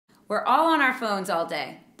We're all on our phones all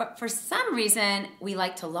day, but for some reason, we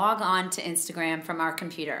like to log on to Instagram from our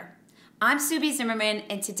computer. I'm Subi Zimmerman,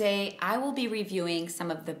 and today I will be reviewing some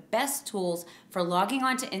of the best tools for logging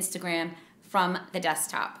onto Instagram from the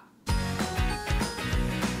desktop.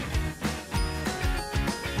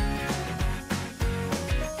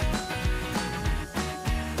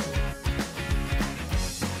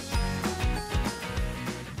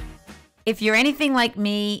 If you're anything like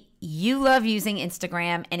me, you love using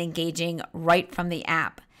Instagram and engaging right from the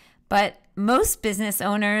app. But most business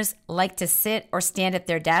owners like to sit or stand at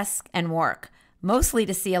their desk and work, mostly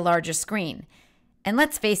to see a larger screen. And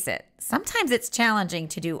let's face it, sometimes it's challenging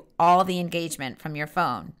to do all the engagement from your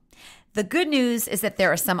phone. The good news is that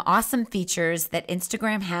there are some awesome features that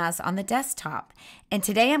Instagram has on the desktop. And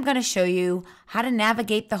today I'm going to show you how to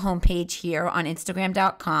navigate the homepage here on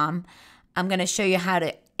Instagram.com. I'm going to show you how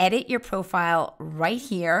to edit your profile right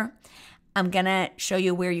here. I'm going to show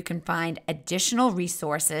you where you can find additional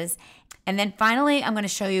resources. And then finally, I'm going to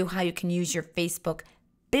show you how you can use your Facebook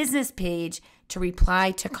business page to reply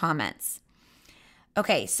to comments.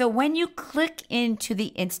 Okay, so when you click into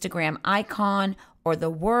the Instagram icon or the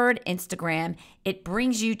word Instagram, it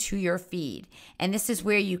brings you to your feed. And this is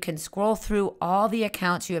where you can scroll through all the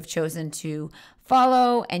accounts you have chosen to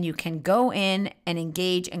follow, and you can go in and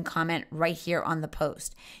engage and comment right here on the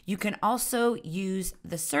post. You can also use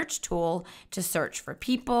the search tool to search for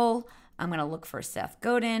people. I'm going to look for Seth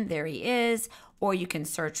Godin. There he is. Or you can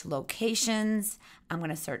search locations. I'm going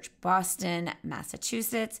to search Boston,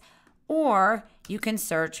 Massachusetts. Or you can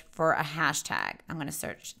search for a hashtag. I'm going to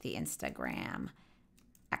search the Instagram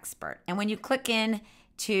expert. And when you click in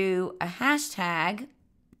to a hashtag,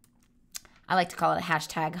 I like to call it a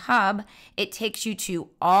hashtag hub, it takes you to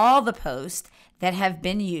all the posts that have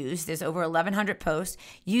been used. There's over 1,100 posts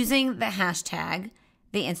using the hashtag,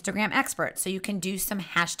 the Instagram expert. So you can do some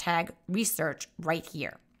hashtag research right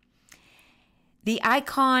here. The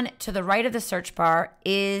icon to the right of the search bar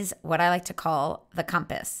is what I like to call the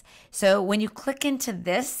compass. So when you click into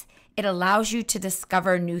this, it allows you to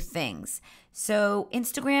discover new things. So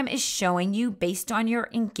Instagram is showing you, based on your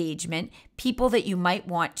engagement, people that you might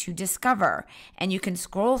want to discover. And you can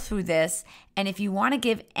scroll through this. And if you want to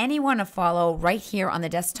give anyone a follow right here on the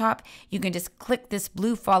desktop, you can just click this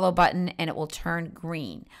blue follow button and it will turn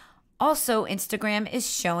green. Also, Instagram is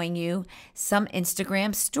showing you some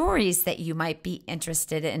Instagram stories that you might be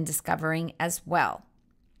interested in discovering as well.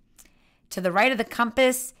 To the right of the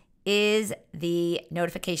compass is the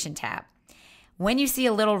notification tab. When you see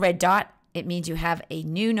a little red dot, it means you have a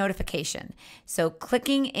new notification. So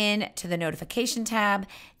clicking in to the notification tab,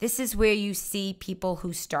 this is where you see people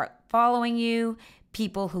who start following you,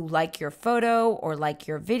 people who like your photo or like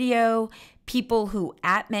your video, people who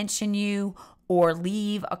 @mention you or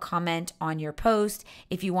leave a comment on your post.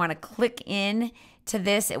 If you want to click in to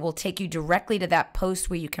this, it will take you directly to that post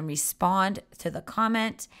where you can respond to the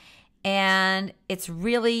comment. And it's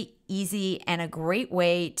really easy and a great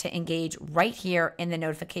way to engage right here in the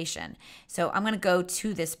notification. So I'm going to go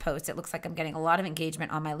to this post. It looks like I'm getting a lot of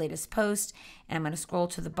engagement on my latest post, and I'm going to scroll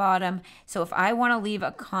to the bottom. So if I want to leave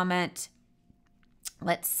a comment,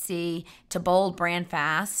 let's see, to Bold Brand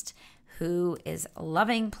Fast, who is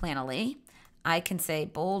loving Planoly, I can say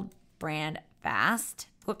Bold Brand Fast.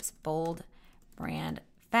 Whoops, Bold Brand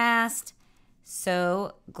Fast.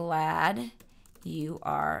 So glad you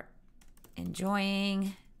are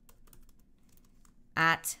enjoying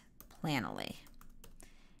at Planoly.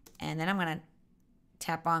 And then I'm going to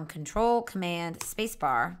tap on Control Command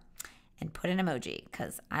Spacebar and put an emoji,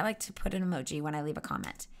 because I like to put an emoji when I leave a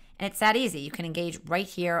comment. And it's that easy. You can engage right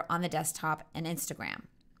here on the desktop and Instagram.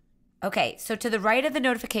 Okay, so to the right of the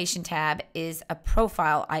notification tab is a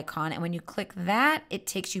profile icon, and when you click that, it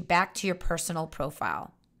takes you back to your personal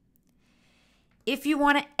profile. If you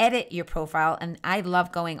want to edit your profile, and I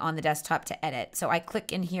love going on the desktop to edit, so I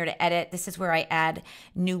click in here to edit. This is where I add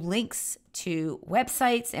new links to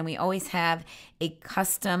websites, and we always have a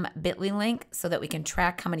custom Bitly link so that we can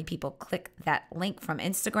track how many people click that link from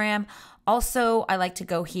Instagram. Also, I like to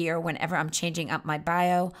go here whenever I'm changing up my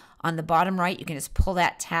bio. On the bottom right, you can just pull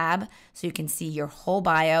that tab so you can see your whole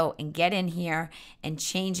bio and get in here and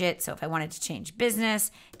change it. So if I wanted to change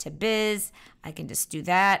business to biz, I can just do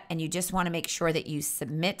that. And you just want to make sure that you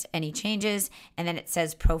submit any changes, and then it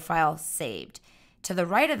says profile saved. To the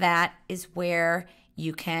right of that is where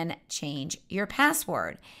you can change your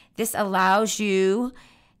password. This allows you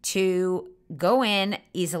to go in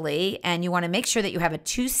easily, and you want to make sure that you have a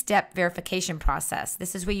two-step verification process.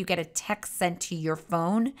 This is where you get a text sent to your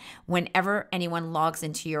phone whenever anyone logs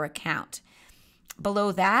into your account.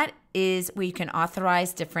 Below that is where you can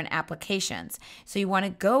authorize different applications. So you want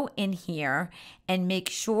to go in here and make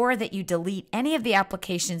sure that you delete any of the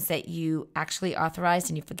applications that you actually authorized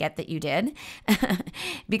and you forget that you did,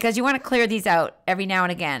 because you want to clear these out every now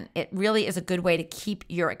and again. It really is a good way to keep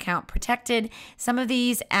your account protected. Some of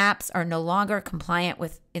these apps are no longer compliant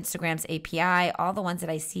with Instagram's API. All the ones that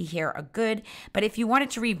I see here are good, but if you wanted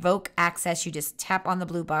to revoke access, you just tap on the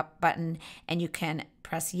blue button and you can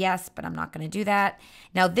press yes, but I'm not going to do that.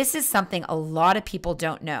 Now, this is something a lot of people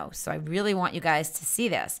don't know, so I really want you guys to see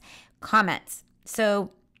this. Comments.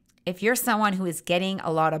 So if you're someone who is getting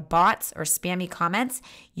a lot of bots or spammy comments,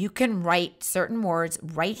 you can write certain words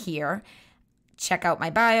right here. Check out my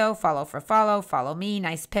bio, follow for follow me,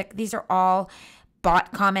 nice pic. These are all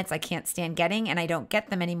bot comments I can't stand getting, and I don't get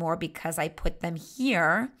them anymore because I put them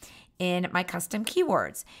here in my custom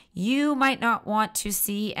keywords. You might not want to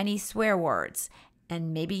see any swear words,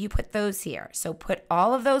 and maybe you put those here. So put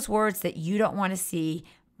all of those words that you don't want to see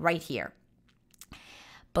right here.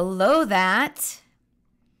 Below that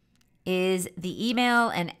is the email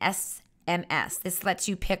and SMS. This lets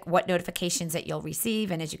you pick what notifications that you'll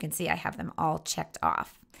receive, and as you can see, I have them all checked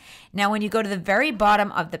off. Now, when you go to the very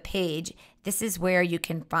bottom of the page, this is where you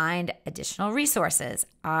can find additional resources.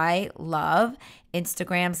 I love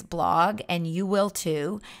Instagram's blog, and you will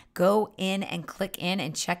too. Go in and click in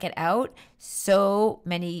and check it out. So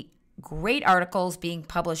many great articles being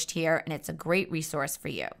published here, and it's a great resource for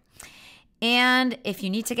you. And if you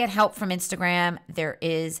need to get help from Instagram, there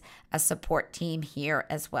is a support team here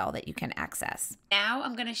as well that you can access. Now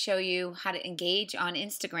I'm going to show you how to engage on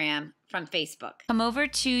Instagram from Facebook. Come over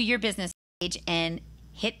to your business page and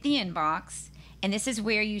hit the inbox. And this is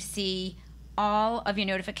where you see all of your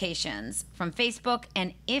notifications from Facebook.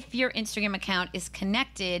 And if your Instagram account is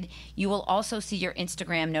connected, you will also see your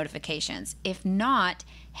Instagram notifications. If not,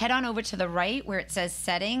 head on over to the right where it says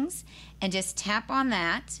settings and just tap on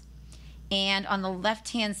that. And on the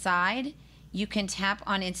left-hand side, you can tap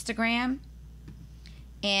on Instagram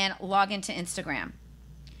and log into Instagram.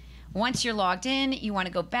 Once you're logged in, you want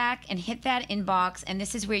to go back and hit that inbox, and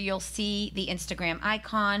this is where you'll see the Instagram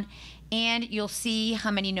icon, and you'll see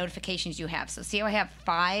how many notifications you have. So see how I have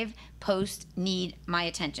 5 posts need my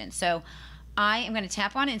attention. So I am going to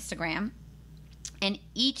tap on Instagram, and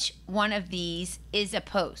each one of these is a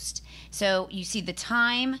post. So you see the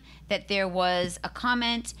time that there was a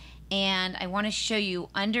comment, and I want to show you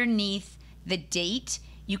underneath the date,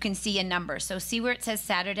 you can see a number. So see where it says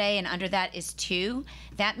Saturday and under that is 2?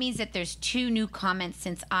 That means that there's 2 new comments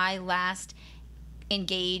since I last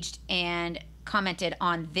engaged and commented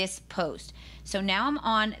on this post. So now I'm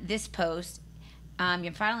on this post.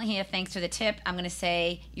 You're finally here, thanks for the tip. I'm going to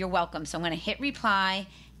say you're welcome. So I'm going to hit reply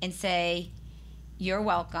and say you're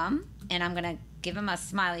welcome, and I'm going to give them a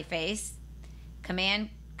smiley face. Command,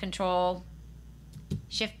 Control,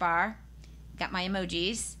 Shift bar, got my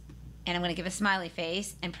emojis, and I'm going to give a smiley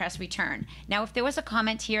face and press return. Now, if there was a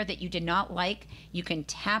comment here that you did not like, you can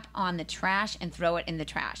tap on the trash and throw it in the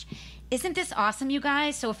trash. Isn't this awesome, you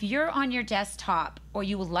guys? So if you're on your desktop, or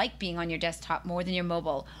you like being on your desktop more than your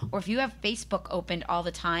mobile, or if you have Facebook opened all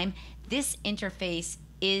the time, this interface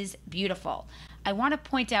is beautiful. I want to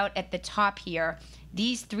point out at the top here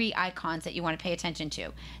these 3 icons that you want to pay attention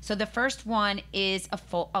to. So the first one is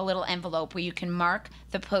a little envelope where you can mark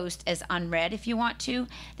the post as unread if you want to.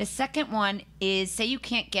 The second one is, say you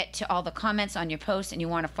can't get to all the comments on your post and you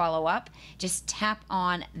want to follow up, just tap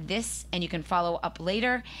on this and you can follow up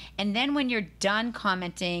later. And then when you're done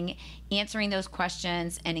commenting, answering those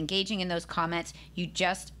questions and engaging in those comments, you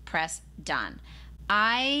just press done.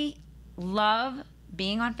 I love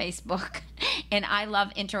being on Facebook, and I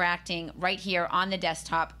love interacting right here on the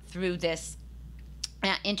desktop through this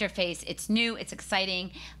interface. It's new, it's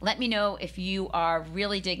exciting. Let me know if you are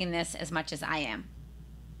really digging this as much as I am.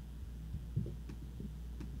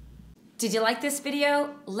 Did you like this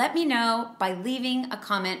video? Let me know by leaving a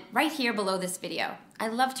comment right here below this video. I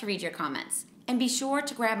love to read your comments. And be sure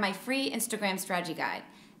to grab my free Instagram strategy guide.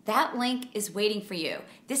 That link is waiting for you.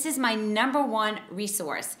 This is my #1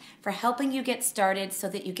 resource for helping you get started so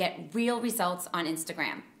that you get real results on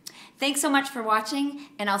Instagram. Thanks so much for watching,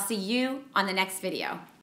 and I'll see you on the next video.